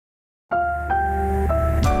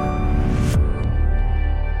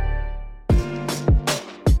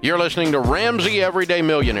You're listening to Ramsey Everyday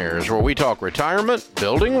Millionaires, where we talk retirement,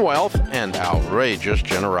 building wealth, and outrageous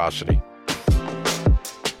generosity.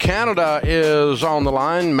 Canada is on the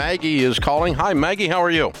line. Maggie is calling. Hi, Maggie. How are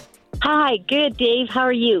you? Hi. Good, Dave. How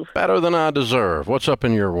are you? Better than I deserve. What's up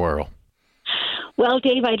in your world? Well,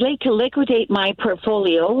 Dave, I'd like to liquidate my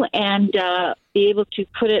portfolio and be able to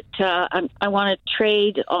put it. I want to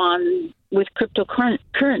trade with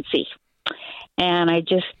cryptocurrency, and I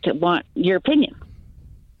just want your opinion.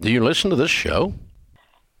 Do you listen to this show?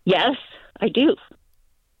 Yes, I do.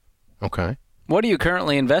 Okay. What are you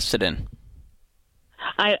currently invested in?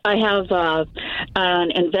 I have an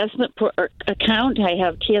investment account, I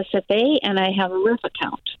have TSFA, and I have a RIF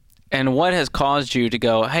account. And what has caused you to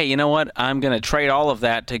go, hey, you know what? I'm going to trade all of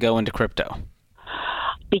that to go into crypto?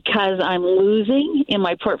 Because I'm losing in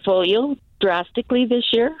my portfolio drastically this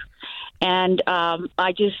year. And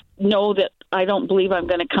I just know that I don't believe I'm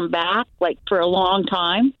going to come back, for a long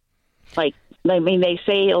time. They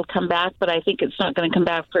say it'll come back, but I think it's not going to come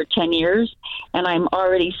back for 10 years. And I'm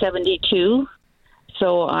already 72.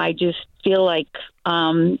 So I just feel like,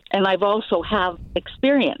 and I've also have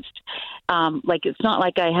experienced, it's not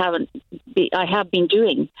like I have been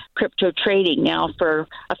doing crypto trading now for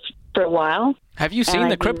a while. Have you seen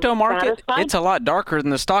the crypto market? Satisfied. It's a lot darker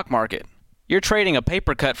than the stock market. You're trading a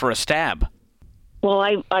paper cut for a stab. Well,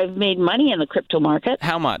 I've made money in the crypto market.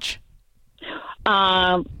 How much?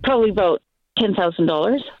 Probably about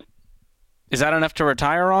 $10,000. Is that enough to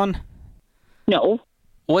retire on? No.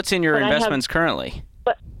 What's in your investments currently?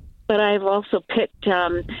 But I've also picked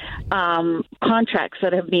contracts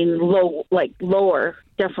that have been lower,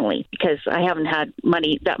 definitely, because I haven't had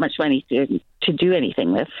that much money to do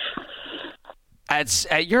anything with.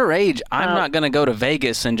 At your age, I'm not going to go to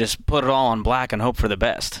Vegas and just put it all on black and hope for the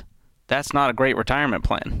best. That's not a great retirement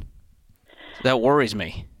plan. That worries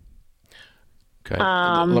me. Okay.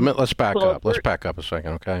 Let's back up. Let's back up a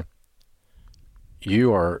second, okay?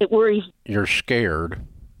 It worries. You're scared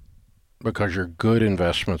because your good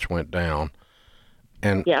investments went down.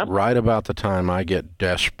 And right about the time I get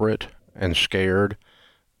desperate and scared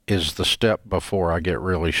is the step before I get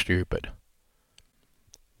really stupid.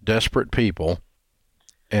 Desperate people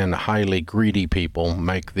and highly greedy people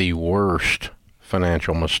make the worst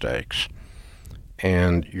financial mistakes.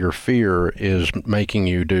 And your fear is making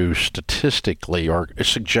you do statistically, or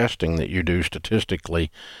suggesting that you do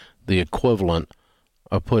statistically, the equivalent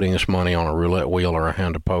of putting this money on a roulette wheel or a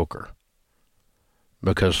hand of poker.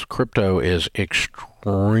 Because crypto is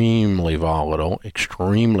extremely volatile,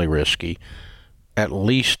 extremely risky, at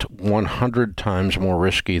least 100 times more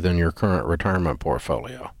risky than your current retirement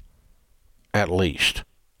portfolio. At least.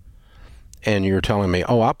 And you're telling me,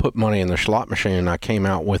 I put money in the slot machine and I came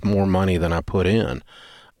out with more money than I put in.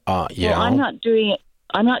 Well, I'm not doing it.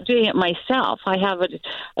 I'm not doing it myself. I have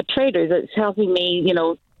a trader that's helping me,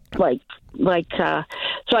 so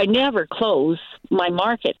I never close my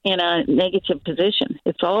market in a negative position.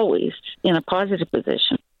 It's always in a positive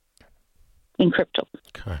position in crypto.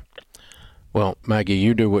 Okay. Well, Maggie,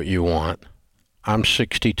 you do what you want. I'm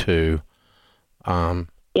 62.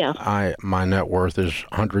 My net worth is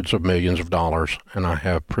hundreds of millions of dollars, and I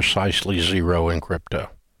have precisely zero in crypto.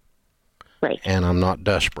 Right. And I'm not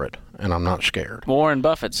desperate, and I'm not scared. Warren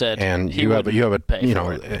Buffett said. And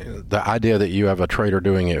the idea that you have a trader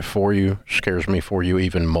doing it for you scares me for you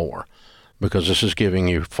even more, because this is giving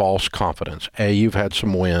you false confidence. A, you've had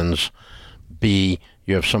some wins. B,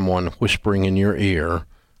 you have someone whispering in your ear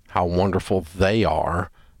how wonderful they are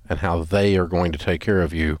and how they are going to take care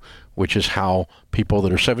of you, which is how people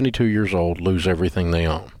that are 72 years old lose everything they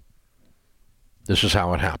own. This is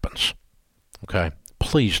how it happens. Okay?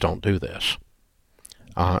 Please don't do this.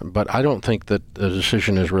 But I don't think that the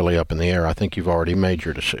decision is really up in the air. I think you've already made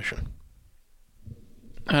your decision.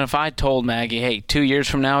 And if I told Maggie, hey, 2 years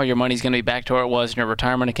from now, your money's going to be back to where it was in your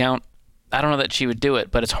retirement account, I don't know that she would do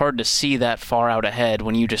it, but it's hard to see that far out ahead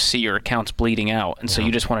when you just see your accounts bleeding out. And so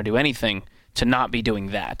you just want to do anything to not be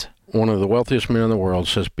doing that. One of the wealthiest men in the world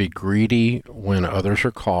says, be greedy when others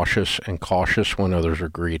are cautious and cautious when others are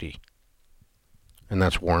greedy. And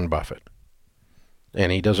that's Warren Buffett.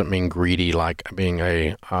 And he doesn't mean greedy like being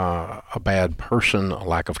a bad person, a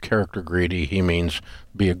lack of character greedy. He means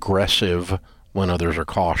be aggressive when others are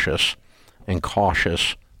cautious, and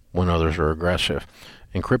cautious when others are aggressive.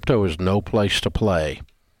 And crypto is no place to play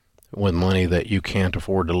with money that you can't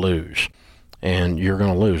afford to lose. And you're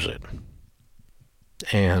going to lose it.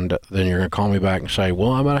 And then you're going to call me back and say,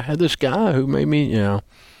 well, I had this guy who made me, and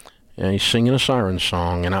he's singing a siren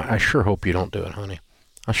song. And I sure hope you don't do it, honey.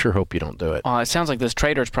 I sure hope you don't do it. It sounds like this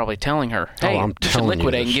trader's probably telling her, hey, I'm you should telling you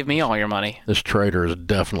liquidate this. and give me all your money. This trader is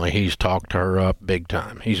he's talked her up big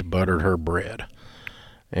time. He's buttered her bread.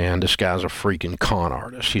 And this guy's a freaking con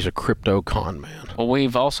artist. He's a crypto con man. Well,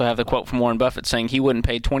 we've also have the quote from Warren Buffett saying he wouldn't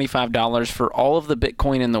pay $25 for all of the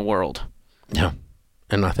Bitcoin in the world. Yeah.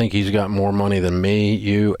 And I think he's got more money than me,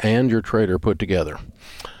 you, and your trader put together.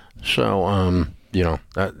 So, and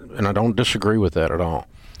I don't disagree with that at all.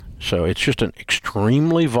 So it's just an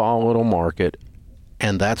extremely volatile market,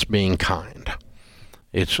 and that's being kind.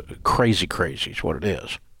 It's crazy is what it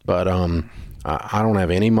is. But I don't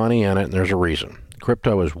have any money in it, and there's a reason.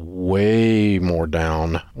 Crypto is way more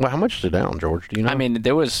down. Well, how much is it down, George? Do you know? I mean,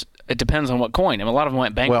 it depends on what coin. I mean, a lot of them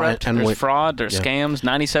went bankrupt. There's fraud. There's scams.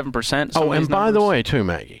 97%. Oh, and by the way, too,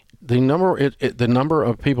 Maggie, the number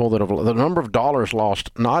of people the number of dollars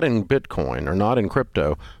lost, not in Bitcoin or not in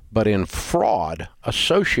crypto, but in fraud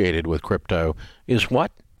associated with crypto, is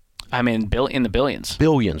what? I mean, in the billions.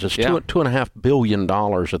 Billions. It's $2.5 billion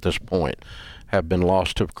at this point have been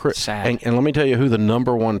lost to crypto. Sad. And let me tell you who the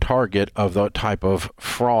number one target of that type of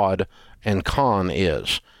fraud and con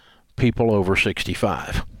is. People over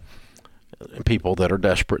 65. People that are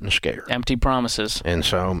desperate and scared. Empty promises. And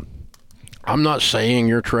so I'm not saying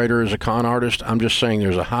your trader is a con artist. I'm just saying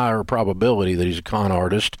there's a higher probability that he's a con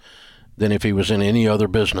artist than if he was in any other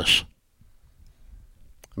business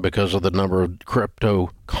because of the number of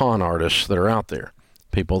crypto con artists that are out there.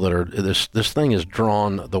 People that are, this thing has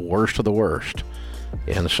drawn the worst of the worst.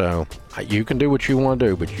 And so you can do what you want to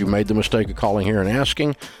do, but you made the mistake of calling here and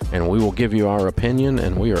asking, and we will give you our opinion,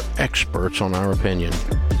 and we are experts on our opinion.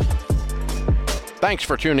 Thanks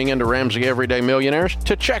for tuning in to Ramsey Everyday Millionaires.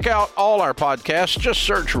 To check out all our podcasts, just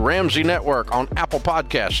search Ramsey Network on Apple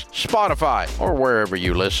Podcasts, Spotify, or wherever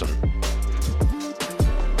you listen.